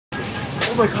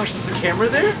Oh my gosh, there's a camera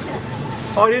there?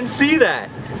 Oh, I didn't see that.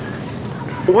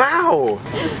 Wow.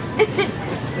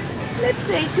 Let's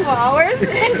say 2 hours.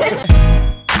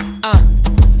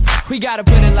 We gotta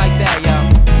put it like that, y'all.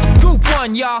 Group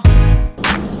 1, y'all.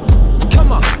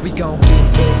 Come on, we gon'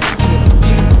 get into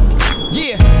you.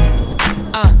 Yeah.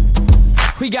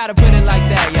 We gotta put it like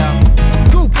that, y'all.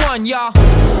 Group 1, y'all.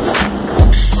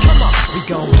 Come on, we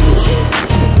gon' get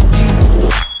into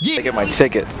you. Yeah. I get my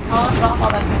ticket.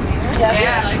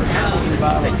 Yeah.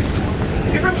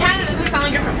 You're from Canada. Doesn't sound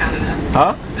like you're from Canada.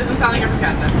 Huh? Doesn't sound like you're from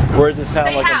Canada. Where does it sound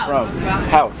Say like house. I'm from?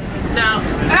 House. No.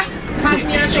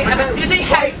 You say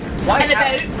house. And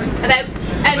about.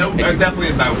 And definitely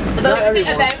about. About and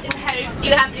house.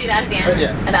 You have to do that again.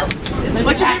 Yeah. About.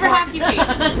 What's your favorite hockey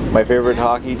team? My favorite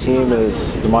hockey team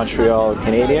is the Montreal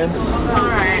Canadiens.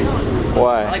 Alright.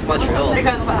 Why? I like Montreal.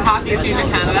 Because hockey is huge in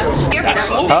Canada.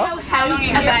 Huh?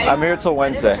 I'm here till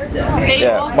Wednesday.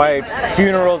 Yeah, my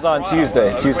funeral's on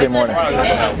Tuesday morning.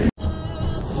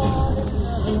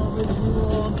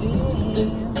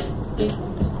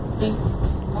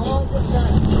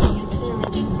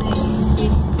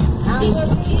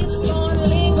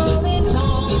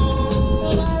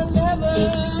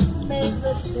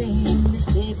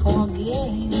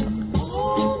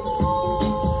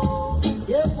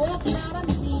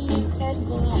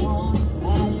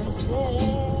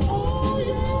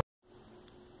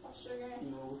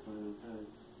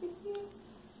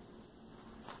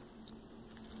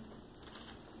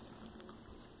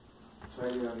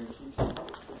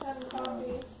 Having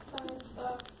coffee, having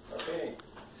stuff. Okay.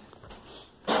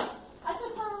 I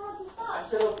said tell them what to stop. I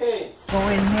said okay. Go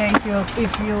in here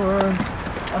if you're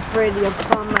afraid your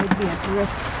car might be at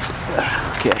risk.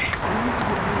 Okay.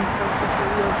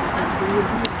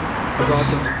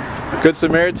 Good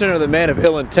Samaritan or the man of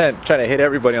ill intent trying to hit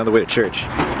everybody on the way to church?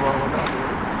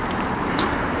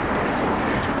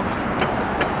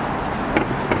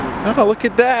 Oh, look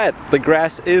at that! The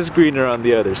grass is greener on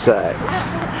the other side.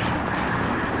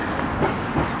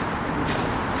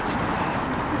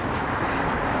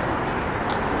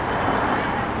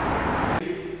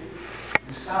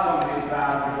 Solemnly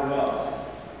vow your love.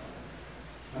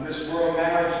 On this World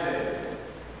Marriage Day,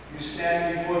 you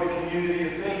stand before the community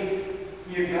of faith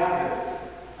here gathered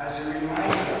as a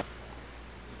reminder.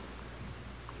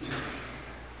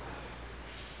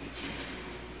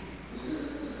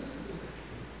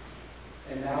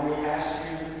 And now we ask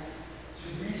you to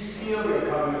reseal your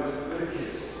covenant with a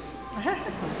kiss.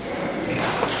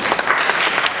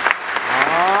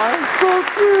 Oh, so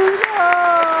cute!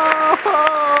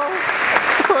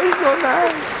 Oh, so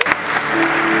nice.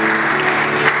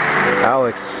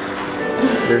 Alex,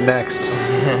 you're next.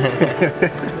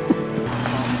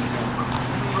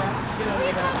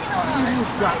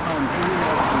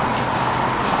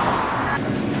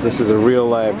 This is a real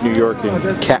live New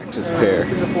Yorker cactus pear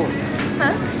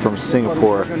from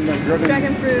Singapore.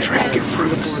 Dragon fruit. Dragon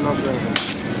fruits.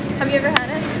 Have you ever had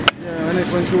it? Yeah, when I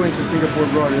went to Singapore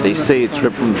abroad. They say it's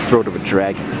ripped from the throat of a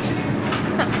dragon.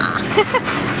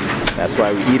 That's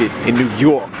why we eat it in New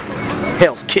York.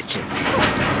 Hell's Kitchen.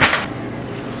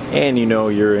 And you know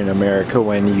you're in America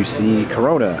when you see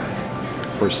Corona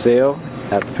for sale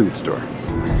at the food store.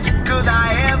 Could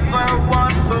I ever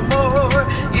want for more?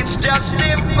 It's just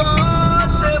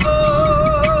impossible.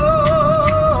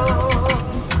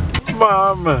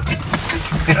 Mom.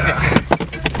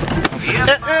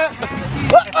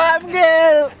 I'm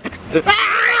good.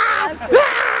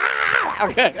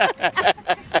 Okay.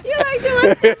 You like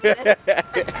doing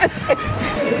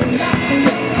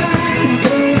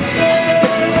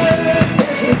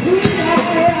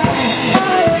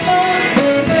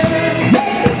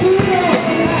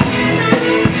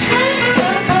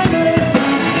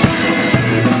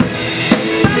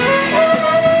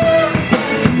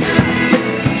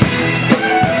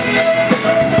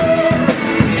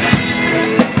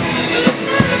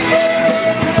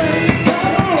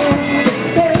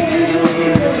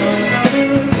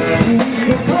Thank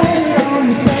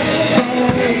you.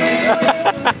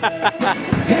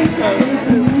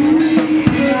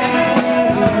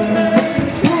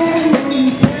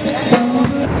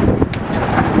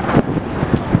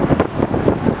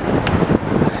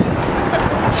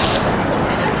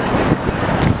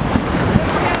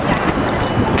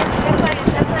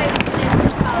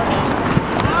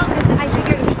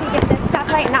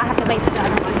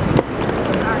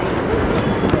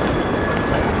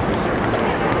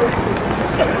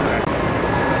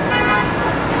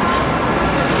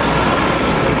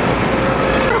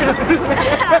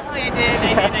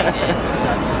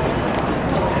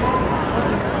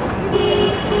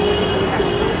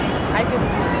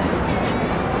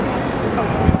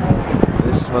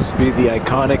 must be the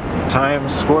iconic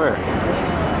Times Square.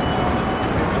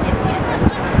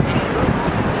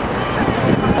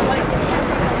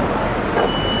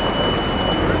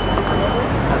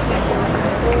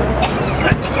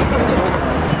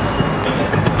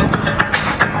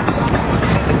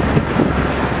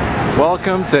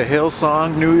 Welcome to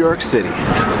Hillsong, New York City.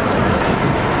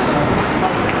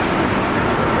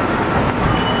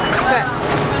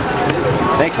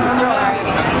 Thank you.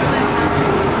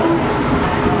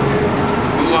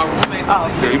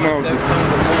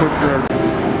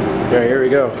 Yeah, here we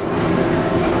go.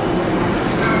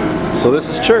 So this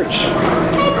is church.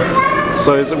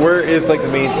 So where is like the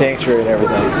main sanctuary and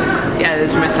everything? Yeah,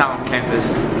 this is Midtown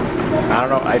campus. I don't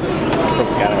know. I don't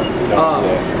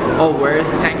know. Oh, where is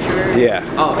the sanctuary? Yeah.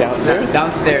 Oh, downstairs.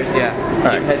 Downstairs, yeah. All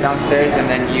right. You head downstairs, and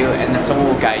then someone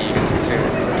will guide you to.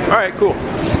 All right, cool.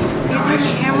 These are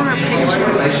camera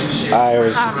pictures. I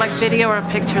was like video or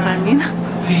pictures, I mean.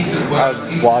 I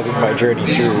was vlogging my journey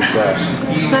through.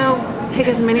 So take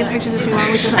as many pictures as you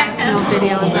want. We just asked no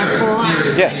video. Is that cool?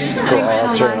 Yes. Cool.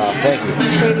 I'll turn it off. Thank you.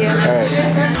 Appreciate you. All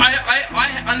right.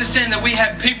 I understand that we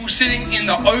have people sitting in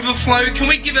the overflow. Can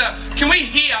we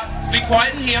hear, be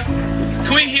quiet in here,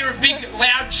 can we hear a big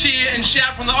loud cheer and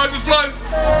shout from the overflow?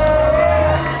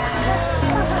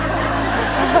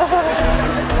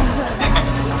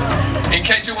 In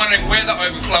case you're wondering where the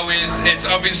overflow is, it's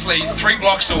obviously 3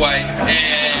 blocks away,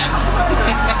 and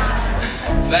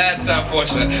that's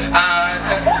unfortunate.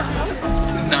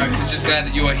 No, it's just glad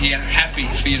that you are here. Happy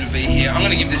for you to be here. I'm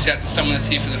going to give this out to someone that's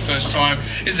here for the first time.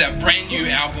 This is our brand new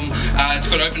album. It's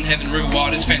called Open Heaven River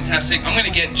Wild. It's fantastic. I'm going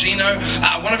to get Gino,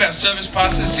 one of our service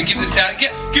pastors, to give this out.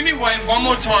 Give me a wave one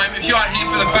more time if you are here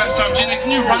for the first time. Gino,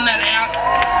 can you run that out?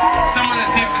 Someone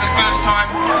that's here for the first time.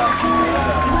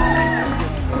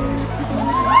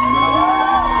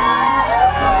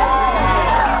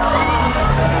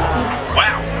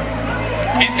 Wow.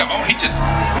 He's got, oh, he just...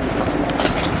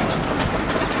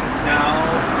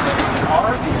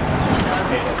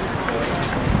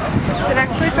 The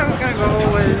next place I was going to go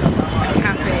was a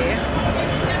cafe.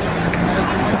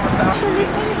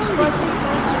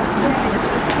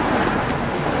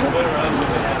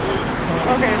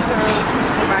 Okay, so let's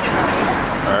go back out.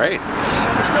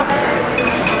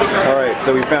 All right,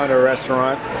 so we found a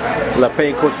restaurant, La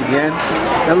Paix Quotidienne.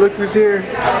 And look who's here.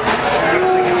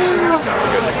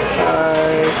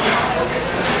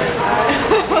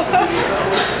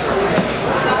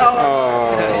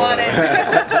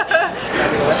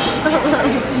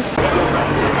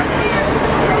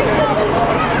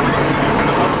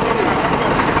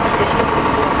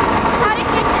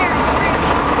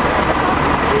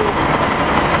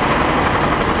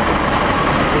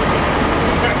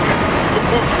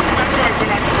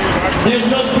 There's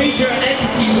no creature or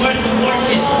entity worth of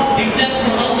worship except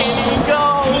for Allah. True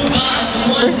God,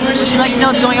 one worship. Would you like to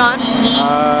know what's going on?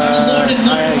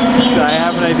 I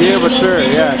have an idea, but sure,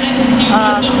 yeah.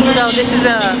 So this is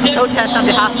a protest on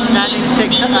behalf of a man named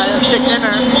Sheikh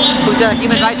Nimr, who's a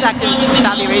human rights activist from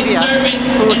Saudi Arabia,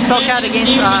 who spoke out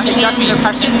against injustice and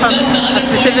oppression from a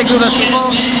specific group of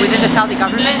people within the Saudi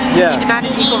government. Yeah. He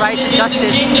demanded equal rights and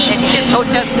justice, and he didn't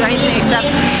protest for anything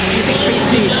except using free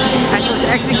speech, and he was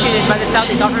executed by the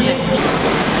Saudi government.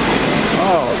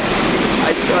 Oh.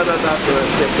 I thought that after the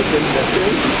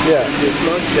message. Yeah. It's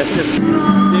not just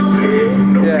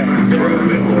yeah.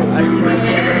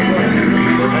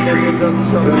 and then you just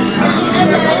show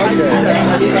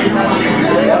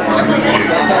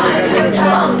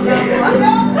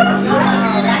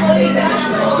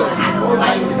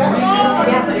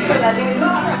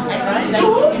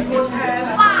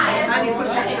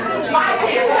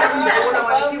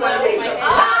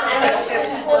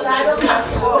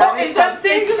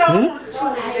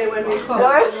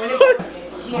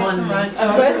I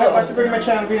got to bring my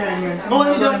child behind you. Oh,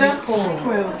 you don't have 12.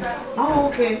 Oh,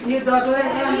 okay. You got to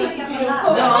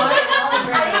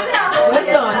Where's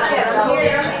Dawn?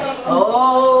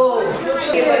 Oh.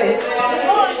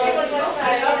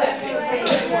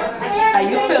 Are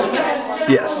you filming?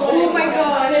 Yes. Oh my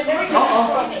God.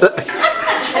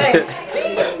 Hey.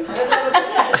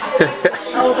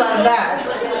 How about that?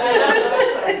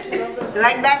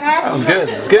 Like that hat? That was good.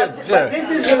 It's good. But this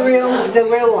is the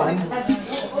real one.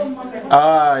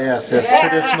 Ah, yes,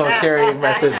 traditional carrying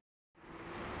method.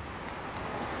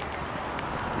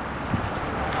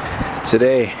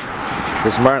 Today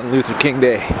is Martin Luther King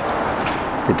Day,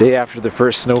 the day after the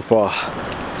first snowfall,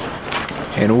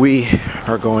 and we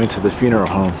are going to the funeral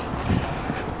home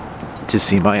to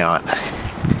see my aunt.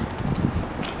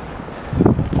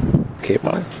 Okay,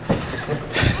 Mom.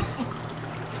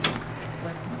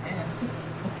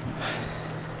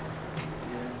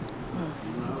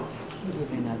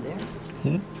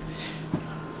 in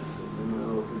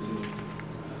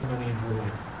her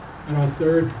life. And our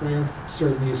third prayer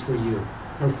certainly is for you,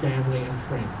 her family and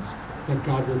friends, that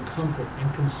God will comfort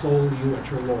and console you at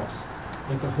your loss,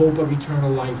 that the hope of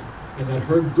eternal life and that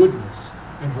her goodness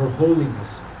and her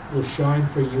holiness will shine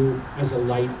for you as a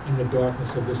light in the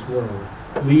darkness of this world,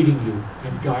 leading you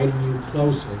and guiding you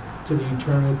closer to the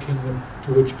eternal kingdom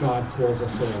to which God calls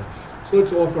us all. So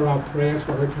let's offer our prayers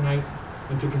for her tonight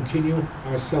and to continue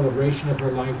our celebration of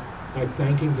her life by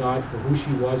thanking God for who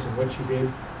she was and what she did,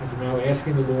 and for now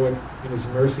asking the Lord in His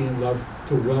mercy and love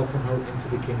to welcome her into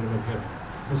the kingdom of heaven.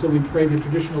 And so we pray the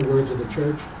traditional words of the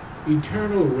church: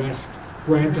 eternal rest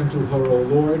grant unto her, O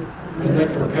Lord, and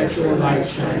let perpetual light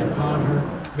shine upon her.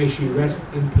 May she rest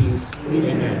in peace.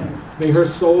 Amen. May her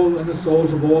soul and the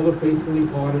souls of all the faithfully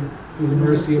parted through the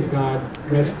mercy of God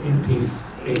rest in peace.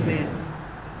 Amen.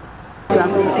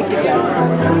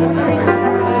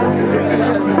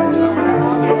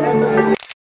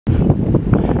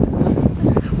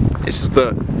 This is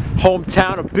the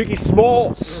hometown of Biggie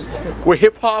Smalls, where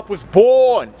hip-hop was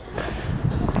born.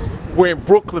 We're in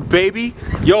Brooklyn, baby.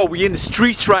 Yo, we in the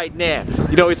streets right now.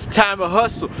 You know, it's time to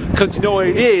hustle, because you know what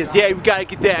it is. Yeah, we gotta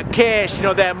get that cash, you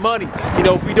know, that money. You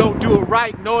know, if we don't do it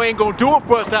right, no, it ain't gonna do it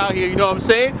for us out here, you know what I'm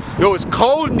saying? Yo, it's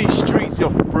cold in these streets. Yo,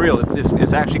 for real,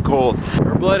 it's actually cold.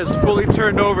 Her blood is fully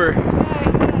turned over.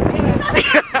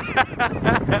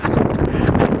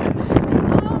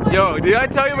 Yo, did I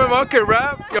tell you my mom can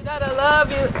rap? Yo. God, I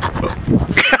love you.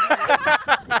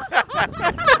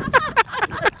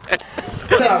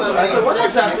 I said, what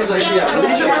exactly does she have?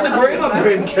 Did she have the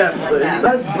brain cancer?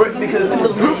 That's brain because it's so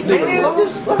many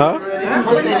huh?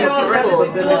 So many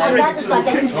relatives,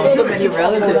 cousins, first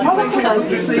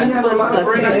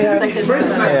cousins, second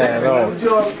cousins. Yeah,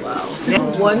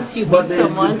 no. Once you meet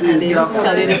someone and they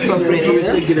tell you they're from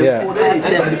Greenville, ask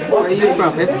them where are you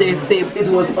from. If they say it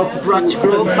was Brutch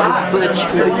Grove, it's Birch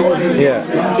Grove. Yeah.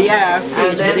 It's BRC,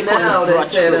 they call it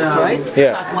Brutch Grove, right?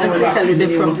 Yeah. Once they tell you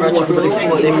they're from Brutch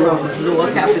Grove or they're from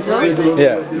Lower Capital,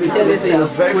 yeah. Tell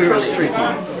yourself very we're frustrating.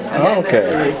 Oh,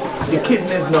 okay. The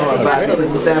kidneys now are bad,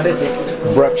 it's diabetic.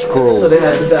 Brutch Grove. So they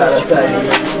had to die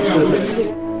outside.